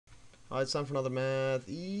Hi, it's time for another math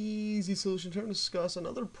easy solution. Time to discuss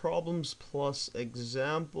another problems plus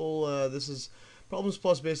example. This is problems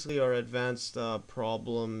plus basically our advanced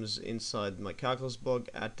problems inside my calculus book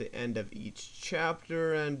at the end of each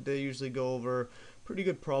chapter, and they usually go over pretty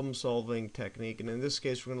good problem solving technique. And in this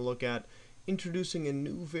case, we're going to look at introducing a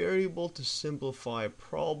new variable to simplify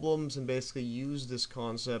problems and basically use this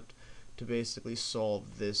concept to basically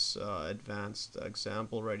solve this advanced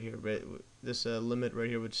example right here, this limit right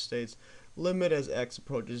here, which states limit as x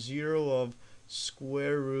approaches 0 of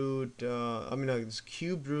square root, this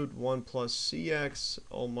cubed root 1 plus cx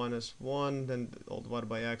all minus 1, then all divided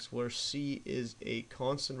by x, where c is a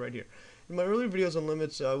constant right here. In my earlier videos on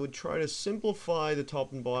limits, I would try to simplify the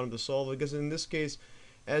top and bottom to solve it, because in this case,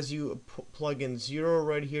 as you plug in 0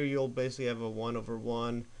 right here, you'll basically have a 1 over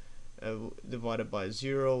 1 divided by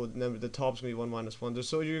 0. Remember, the top's going to be 1 minus 1.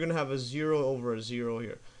 So you're going to have a 0 over a 0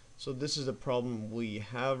 here. So this is the problem we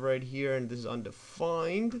have right here, and this is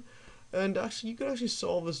undefined. And actually, you could actually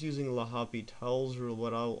solve this using L'Hopital's rule,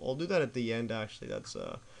 but I'll do that at the end. Actually, that's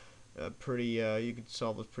pretty. You could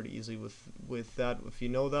solve this pretty easily with that if you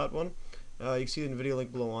know that one. You can see it in the video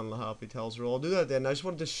link below on L'Hopital's rule. I'll do that then. I just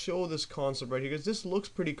wanted to show this concept right here because this looks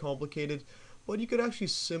pretty complicated, but you could actually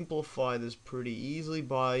simplify this pretty easily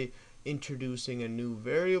by introducing a new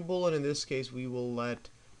variable, and in this case we will let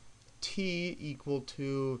t equal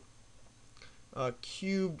to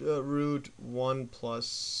cubed root 1 plus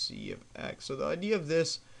c of x. So the idea of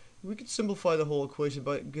this, we could simplify the whole equation,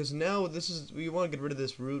 but because now we want to get rid of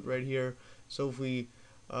this root right here. So if we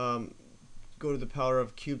go to the power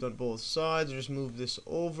of cubed on both sides, or just move this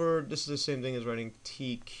over, this is the same thing as writing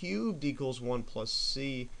t cubed equals 1 plus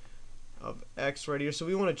c of x right here. So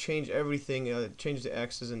we want to change everything, change the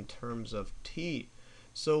x's in terms of t.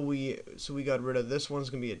 So we got rid of this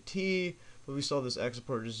one's going to be a t, but we saw this x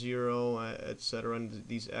approaches 0, etc., and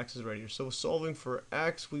these x's right here. So solving for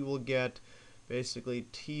x, we will get basically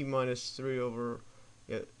t minus 3 over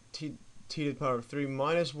t to the power of 3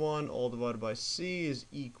 minus 1 all divided by c is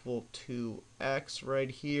equal to x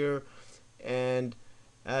right here. And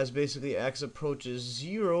as basically x approaches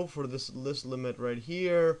 0 for this limit right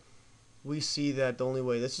here, we see that the only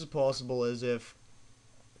way this is possible is if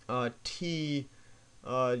t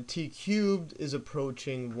cubed is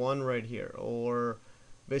approaching 1 right here, or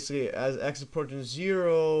basically as x approaches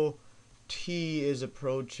 0, t is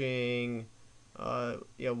approaching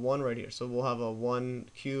 1 right here. So we'll have a 1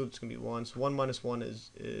 cubed, it's going to be 1, so 1 minus 1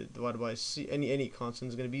 is divided by c, any constant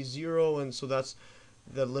is going to be 0, and so that's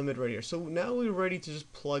the limit right here. So now we're ready to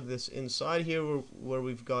just plug this inside here where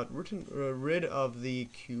we've got rid of the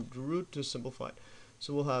cubed root to simplify it.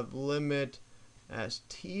 So we'll have limit as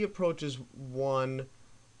t approaches 1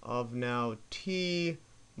 of now t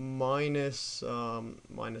minus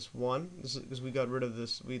 1. This is because we got rid of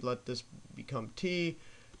this, we let this become t.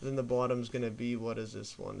 Then the bottom's going to be, what is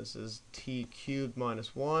this one? This is t cubed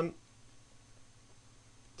minus 1.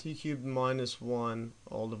 T cubed minus 1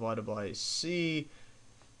 all divided by c,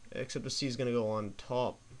 except the c is going to go on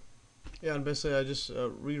top. Yeah, and basically I just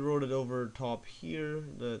rewrote it over top here,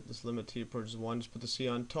 this limit t approaches 1, just put the c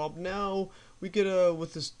on top. Now we could,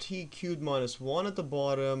 with this t cubed minus 1 at the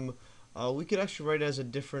bottom, we could actually write it as a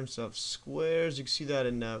difference of squares. You can see that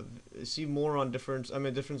in, see more on difference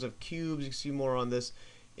of cubes. You can see more on this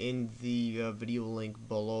in the video link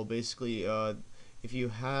below. Basically, if you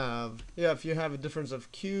have a difference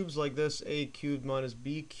of cubes like this, a cubed minus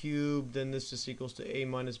b cubed, then this just equals to a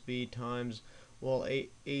minus b times, well,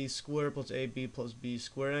 a squared plus ab plus b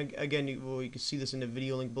squared. And again, you can see this in the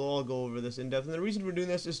video link below. I'll go over this in depth. And the reason we're doing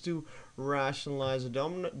this is to rationalize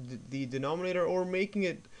the denominator, or making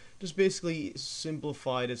it just basically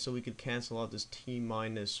simplified it so we could cancel out this t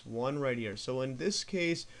minus 1 right here. So in this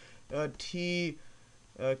case, t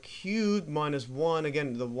cubed minus 1,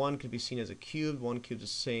 again, the 1 could be seen as a cube. 1 cubed is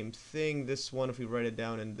the same thing. This one, if we write it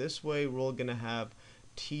down in this way, we're going to have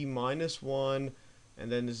t minus 1,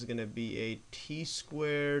 and then this is going to be a t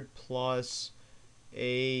squared plus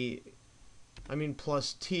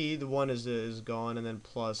plus t, the 1 is gone, and then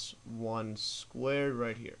plus 1 squared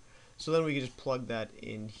right here. So then we can just plug that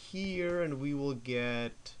in here, and we will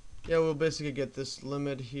get, we'll basically get this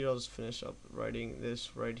limit here. I'll just finish up writing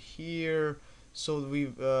this right here. So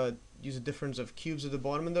we've used a difference of cubes at the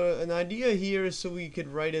bottom, and the idea here is so we could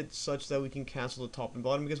write it such that we can cancel the top and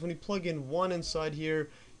bottom, because when you plug in 1 inside here,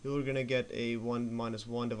 you're going to get a 1 minus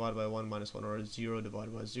 1 divided by 1 minus 1, or a 0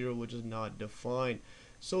 divided by 0, which is not defined.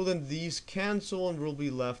 So then these cancel, and we'll be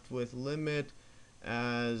left with limit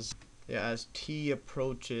as t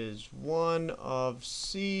approaches 1 of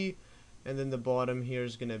c, and then the bottom here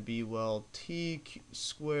is going to be, well, t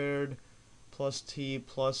squared plus t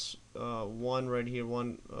plus 1 right here,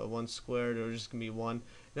 1 squared, or just gonna be 1.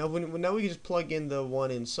 Now now we can just plug in the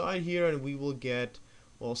 1 inside here, and we will get,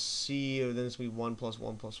 well, c, or then it's gonna be 1 plus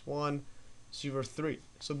 1 plus 1, c over 3.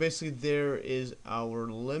 So basically there is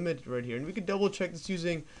our limit right here, and we could double check this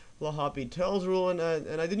using L'Hopital's rule, and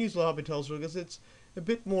I didn't use L'Hopital's rule because it's a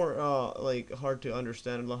bit more like hard to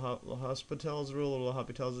understand. L'Hopital's rule, or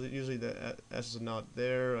L'Hopital's, usually the S is not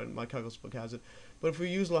there, and my calculus book has it. But if we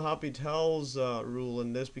use L'Hopital's rule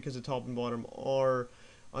in this, because the top and bottom are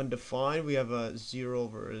undefined, we have a 0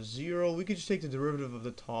 over a 0. We could just take the derivative of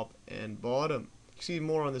the top and bottom. You can see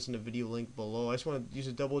more on this in the video link below. I just want to use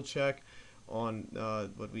a double check on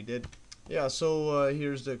what we did. Yeah, so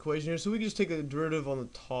here's the equation here. So we can just take the derivative on the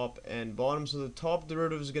top and bottom. So the top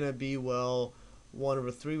derivative is going to be, well, 1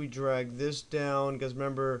 over 3. We drag this down, because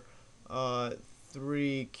remember,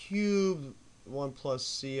 3 cubed, 1 plus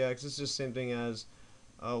cx. This is just the same thing as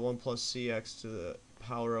 1 plus cx to the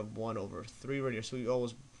power of 1 over 3 right here. So we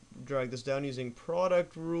always drag this down using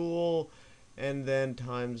product rule, and then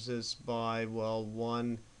times this by, well,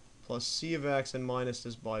 1 plus c of x, and minus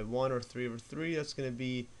this by 1, or 3 over 3. That's going to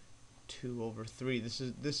be 2 over 3. This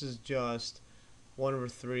is just 1 over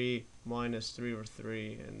 3 minus 3 over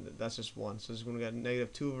 3, and that's just 1. So it's going to get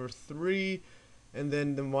negative 2 over 3, and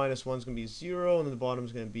then the minus 1 is going to be 0, and then the bottom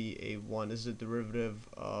is going to be a 1. This is a derivative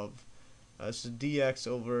of, this is dx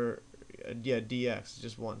over, dx is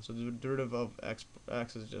just 1. So the derivative of x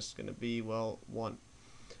is just going to be, well, 1.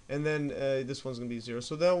 And then this one's going to be 0.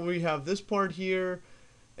 So then we have this part here,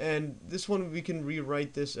 and this one we can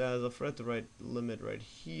rewrite this as, I forgot to write limit right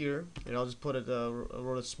here, and I'll just put it, I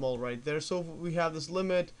wrote it small right there. So we have this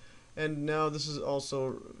limit, and now this is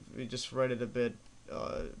also, we just write it a bit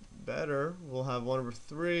better. We'll have 1 over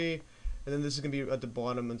 3, and then this is going to be at the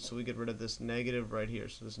bottom, and so we get rid of this negative right here.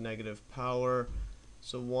 So this negative power,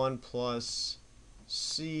 so 1 plus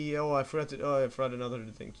c, I forgot another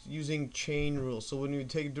thing, using chain rule. So when you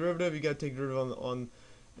take derivative, you got to take derivative on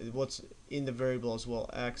what's in the variable as well,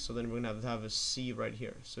 x. So then we're going to have a c right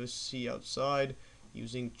here. So c outside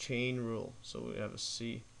using chain rule. So we have a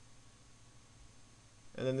c.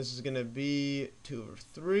 And then this is going to be 2 over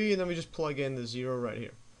 3, and then we just plug in the 0 right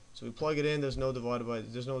here. So we plug it in, there's no divided by,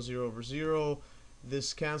 there's no 0 over 0.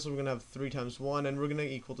 This cancels, we're going to have 3 times 1, and we're going to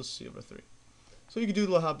equal to c over 3. So you could do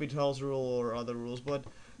L'Hopital's rule or other rules, but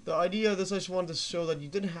the idea of this, I just wanted to show that you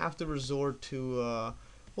didn't have to resort to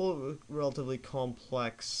well, relatively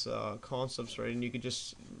complex concepts, right? And you could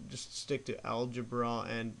just stick to algebra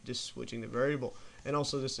and just switching the variable, and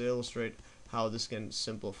also just to illustrate how this can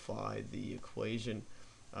simplify the equation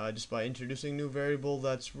just by introducing a new variable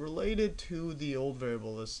that's related to the old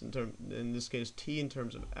variable, in this case t in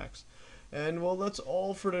terms of x. And well, that's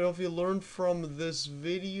all for today. I hope you learned from this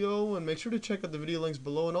video, and make sure to check out the video links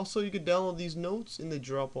below, and also you can download these notes in the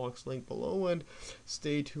Dropbox link below, and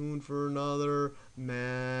stay tuned for another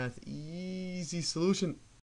math easy solution.